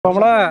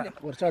നമ്മളെ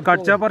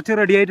കടിച്ച പറിച്ച്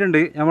റെഡി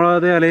ആയിട്ടുണ്ട്.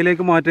 നമ്മളത്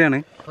ഇലയിലേക്ക് മാറ്റുകയാണ്.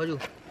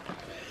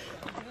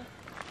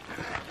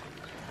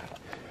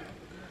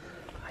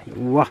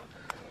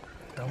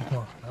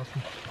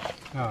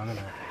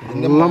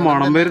 നല്ല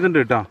മണം വരുന്നുണ്ട്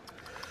കേട്ടാ.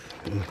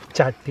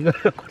 ചട്ടി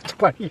കുറച്ച്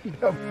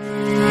പണിയുണ്ടാവും.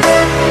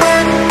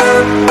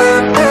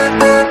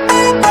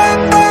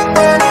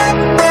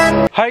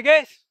 ഹായ്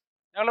ഗൈസ്,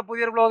 ഞങ്ങളുടെ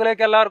പുതിയൊരു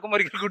ബ്ലോഗിലേക്ക് എല്ലാവർക്കും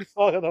ഒരിക്കൽ കൂടി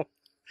സ്വാഗതം.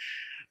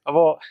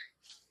 അപ്പോൾ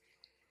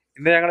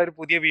ഇന്ന് ഞങ്ങളൊരു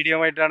പുതിയ വീഡിയോ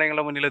ആയിട്ടാണ്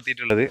ഞങ്ങളുടെ മുന്നിൽ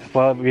എത്തിയിട്ടുള്ളത്.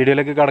 അപ്പോൾ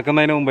വീഡിയോയിലേക്ക്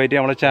കടക്കുന്നതിന് മുമ്പായിട്ട്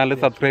നമ്മുടെ ചാനൽ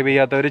സബ്സ്ക്രൈബ്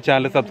ചെയ്യാത്തവർ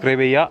ചാനൽ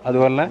സബ്സ്ക്രൈബ് ചെയ്യുക.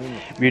 അതുപോലെ തന്നെ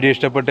വീഡിയോ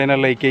ഇഷ്ടപ്പെട്ടതിനെ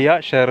ലൈക്ക് ചെയ്യുക,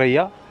 ഷെയർ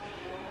ചെയ്യുക.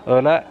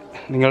 അതുപോലെ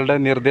നിങ്ങളുടെ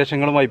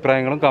നിർദ്ദേശങ്ങളും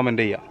അഭിപ്രായങ്ങളും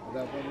കമൻറ്റ് ചെയ്യുക.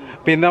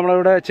 അപ്പോൾ ഇന്ന്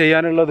നമ്മളിവിടെ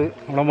ചെയ്യാനുള്ളത്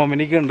നമ്മുടെ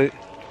മമ്മിനിക്കുണ്ട്.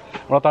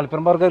 നമ്മളെ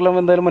തളിപ്പുറം പാർക്കെല്ലാം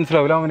എന്തായാലും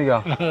മനസ്സിലാവില്ല മമ്മിനിക്ക,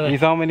 ഈ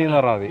സാമനി എന്ന്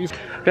പറഞ്ഞാൽ മതി.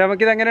 അപ്പോൾ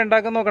നമുക്കിതെങ്ങനെ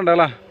ഉണ്ടാക്കാൻ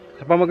നോക്കണ്ടല്ലോ.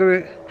 അപ്പോൾ നമുക്ക്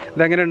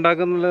ഇതെങ്ങനെ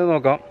ഉണ്ടാക്കുന്നുള്ളത്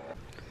നോക്കാം.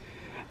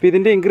 അപ്പോൾ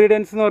ഇതിൻ്റെ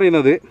ഇൻഗ്രീഡിയൻസ് എന്ന്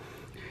പറയുന്നത്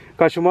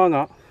കശുമാങ്ങ,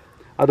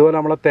 അതുപോലെ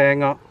നമ്മളെ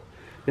തേങ്ങ,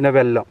 പിന്നെ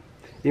വെല്ലം,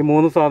 ഈ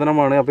 3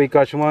 സാധനമാണ്. അപ്പോൾ ഈ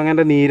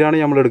കശുമാങ്ങേൻ്റെ നീരാണ്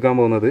നമ്മൾ എടുക്കാൻ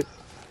പോകുന്നത്.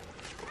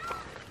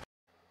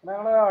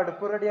 ഞങ്ങൾ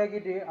അടുപ്പ്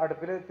റെഡിയാക്കിയിട്ട്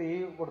അടുപ്പിൽ തീ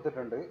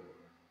കൊടുത്തിട്ടുണ്ട്.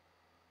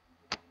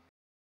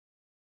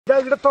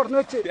 തുറന്നു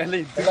വെച്ച്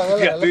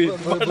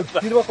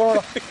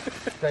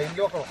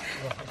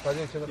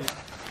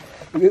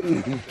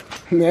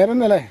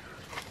നേരന്നല്ലേ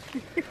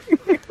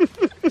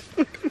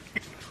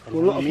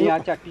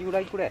ചട്ടി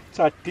ചൂടായിക്കൂടെ,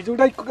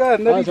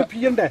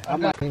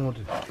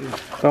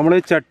 നമ്മള്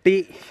ചട്ടി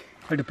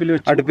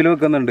അടുപ്പിൽ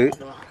വെക്കുന്നുണ്ട്.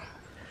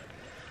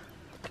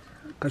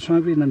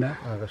 കശ്മീർ പീയുന്നുണ്ട്,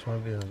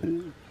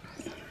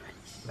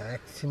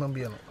 മാക്സിമം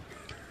പീയണം.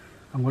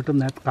 അങ്ങോട്ട്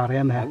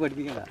അറിയാൻ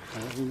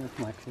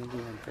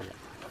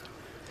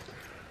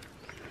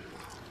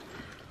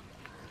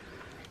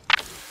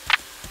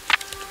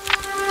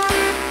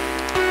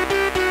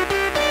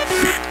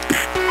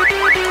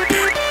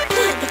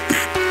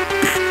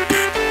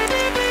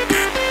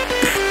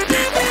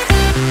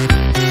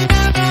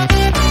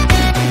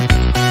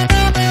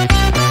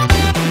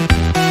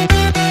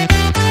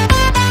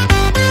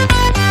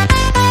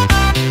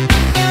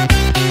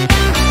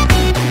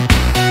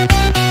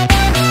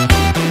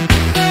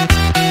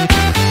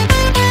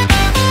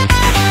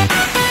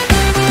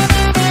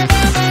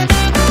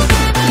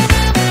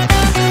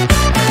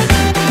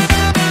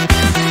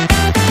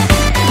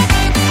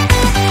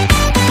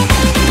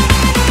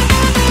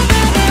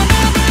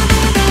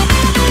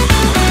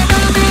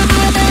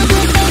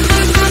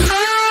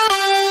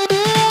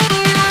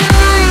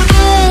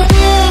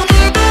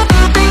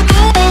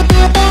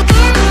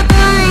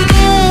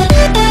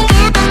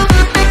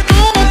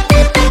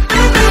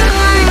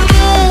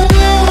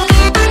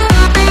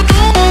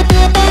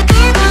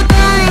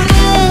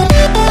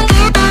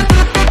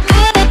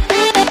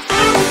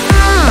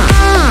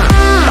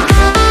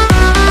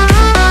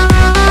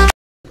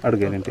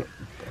അടുക്കാനായിട്ട്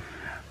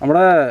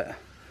നമ്മുടെ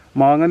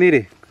മാങ്ങനീര്,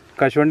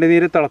 കശുവണ്ടി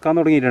നീര് തിളക്കാൻ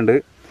തുടങ്ങിയിട്ടുണ്ട്.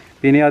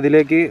 പിന്നെ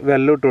അതിലേക്ക്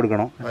വെള്ളം ഇട്ട്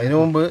കൊടുക്കണം. അതിനു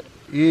മുമ്പ്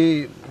ഈ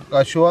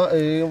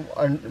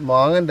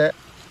മാങ്ങൻ്റെ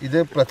ഇത്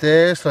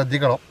പ്രത്യേകം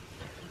ശ്രദ്ധിക്കണം.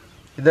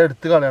 ഇത്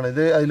എടുത്ത് കളയണം,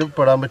 ഇത് അതിൽ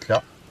പെടാൻ പറ്റില്ല.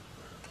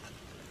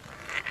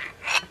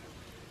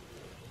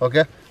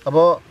 ഓക്കെ,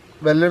 അപ്പോൾ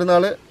വെള്ളം ഇടുന്ന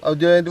ആൾ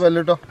ഔദ്യോഗികമായിട്ട്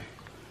വെള്ളം ഇട്ടോ.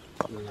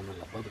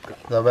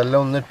 വെള്ളം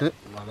 1 2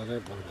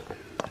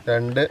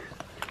 3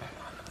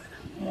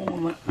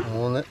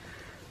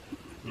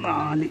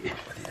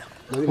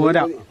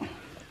 4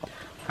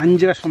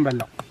 5 കഷ്ണം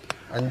വെള്ളം,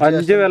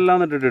 5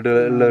 വെള്ളം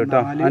ഇട്ടിട്ടുള്ളത് കേട്ടോ.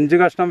 5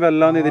 കഷ്ണം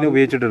വെള്ളമാണ് ഇതിന്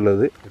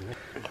ഉപയോഗിച്ചിട്ടുള്ളത്.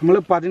 നമ്മൾ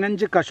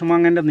 15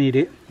 കശുമാങ്ങൻ്റെ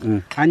നീര്,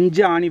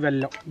 5 ആണി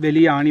വെള്ളം,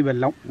 വലിയ ആണി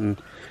വെള്ളം,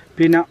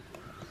 പിന്നെ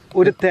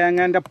ഒരു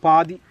തേങ്ങേൻ്റെ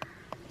പാതി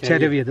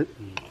ചിരവിയത്.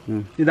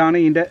 ഇതാണ്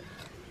ഇതിൻ്റെ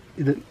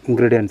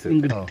ഇൻഗ്രീഡിയൻസ്.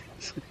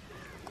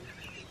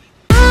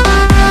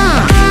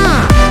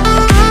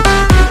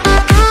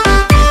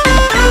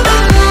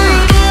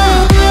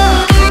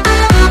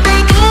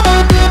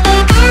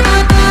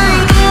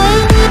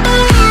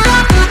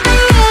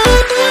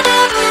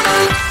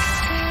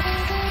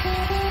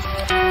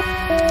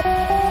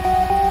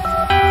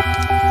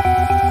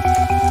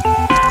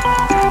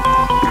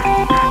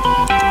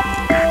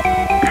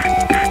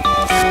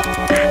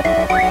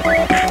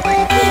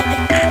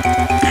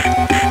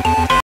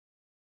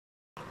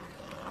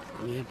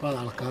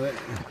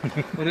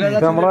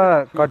 നമ്മളെ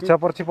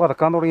കടിച്ചാപ്പറിച്ച്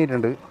പതക്കാൻ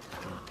തുടങ്ങിയിട്ടുണ്ട്.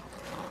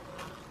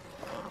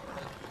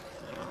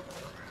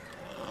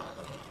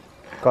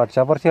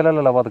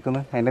 കടിച്ചാപ്പറിച്ചല്ലല്ലോ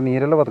പതക്കുന്നത്, അതിൻ്റെ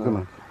നീരല്ല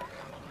പതക്കുന്നത്.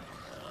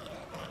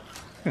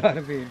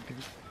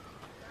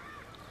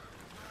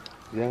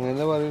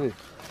 ഇതെങ്ങനെ പറയുന്നത്?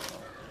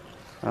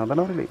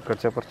 അതന്നെ പറയില്ലേ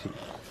കടിച്ചാപ്പറിച്ച്.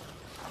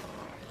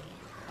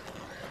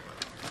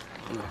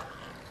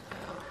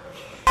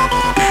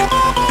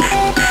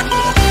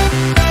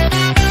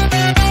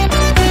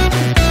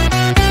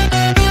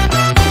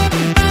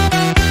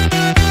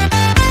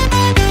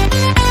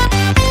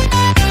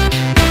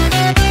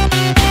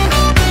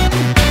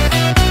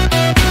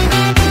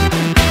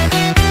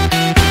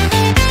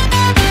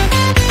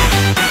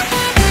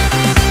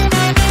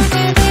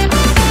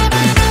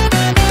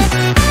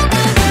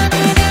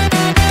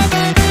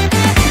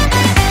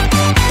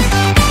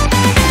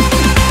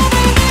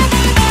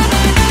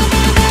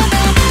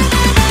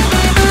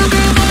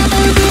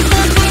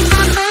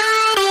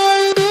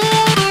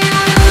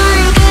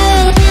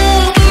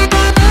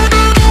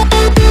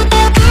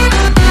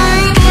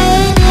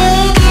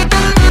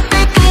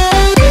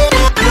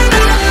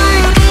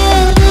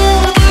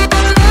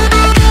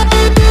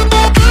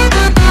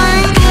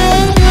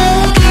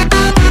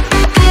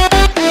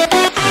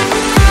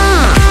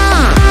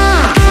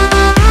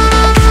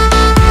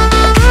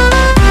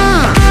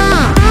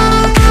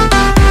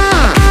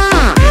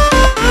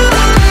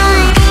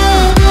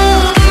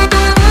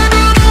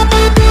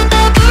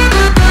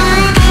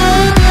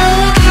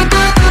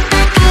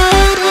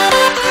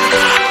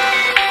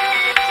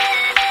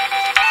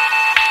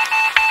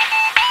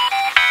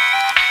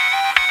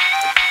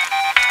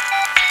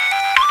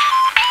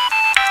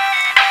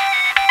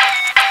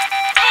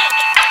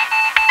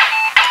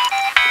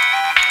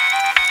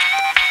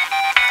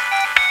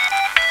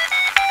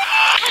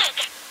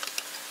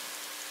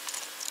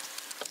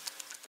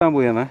 ചെയ്യാൻ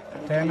പോയെന്നേ.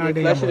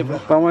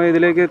 അപ്പം നമ്മൾ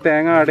ഇതിലേക്ക്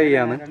തേങ്ങ ആഡ്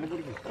ചെയ്യാന്ന്.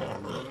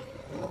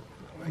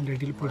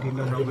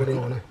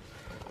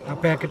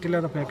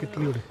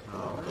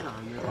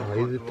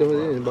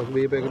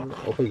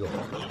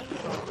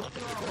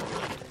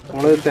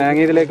 നമ്മൾ തേങ്ങ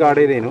ഇതിലേക്ക്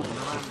ആഡ് ചെയ്തേനു.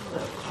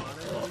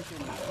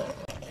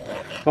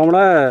 അപ്പോൾ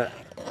നമ്മളെ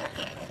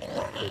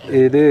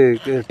ഇത്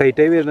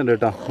ടൈറ്റായി വരുന്നുണ്ട്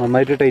കേട്ടോ,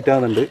 നന്നായിട്ട് ടൈറ്റ്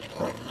ആകുന്നുണ്ട്.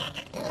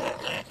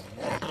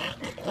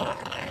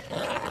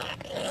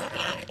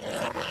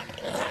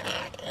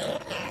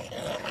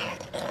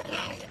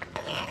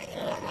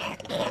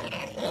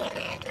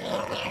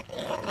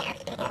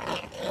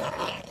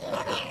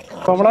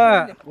 അപ്പോൾ നമ്മളെ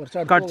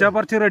കടിച്ച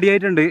പറിച്ച് റെഡി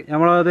ആയിട്ടുണ്ട്.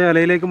 നമ്മളത്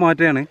ഇലയിലേക്ക്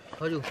മാറ്റുകയാണ്.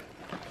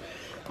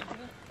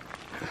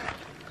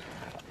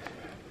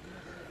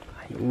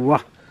 വാ,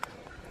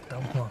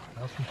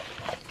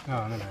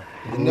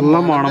 നല്ല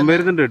മണം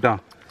വരുന്നുണ്ട് കേട്ടോ.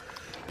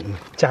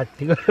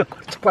 ചട്ടി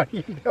കുറച്ച്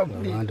പണിയുണ്ട്.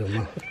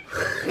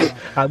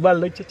 അത്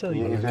വെള്ളം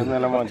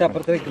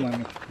അപ്പുറത്ത് വെക്കും.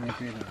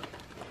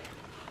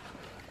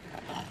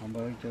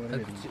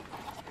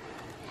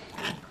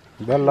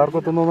 ഇതെല്ലാവർക്കും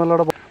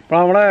എത്തുന്നോന്നല്ലോടെ. അപ്പോൾ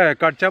നമ്മളെ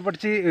കടിച്ച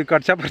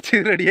പറിച്ച്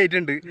റെഡി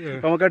ആയിട്ടുണ്ട്.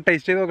 അപ്പോൾ നമുക്ക്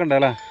ടേസ്റ്റ് ചെയ്ത് നോക്കണ്ട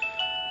അല്ലേ?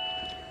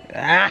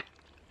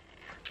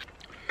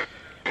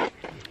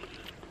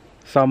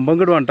 സംഭവം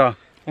കിടുവാണ് കേട്ടോ.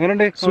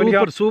 എങ്ങനെയുണ്ട്?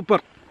 സൂപ്പർ.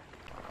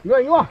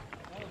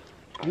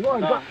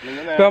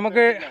 അപ്പോൾ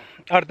നമുക്ക്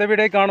അടുത്ത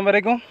വീഡിയോ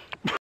കാണുമ്പോഴേക്കും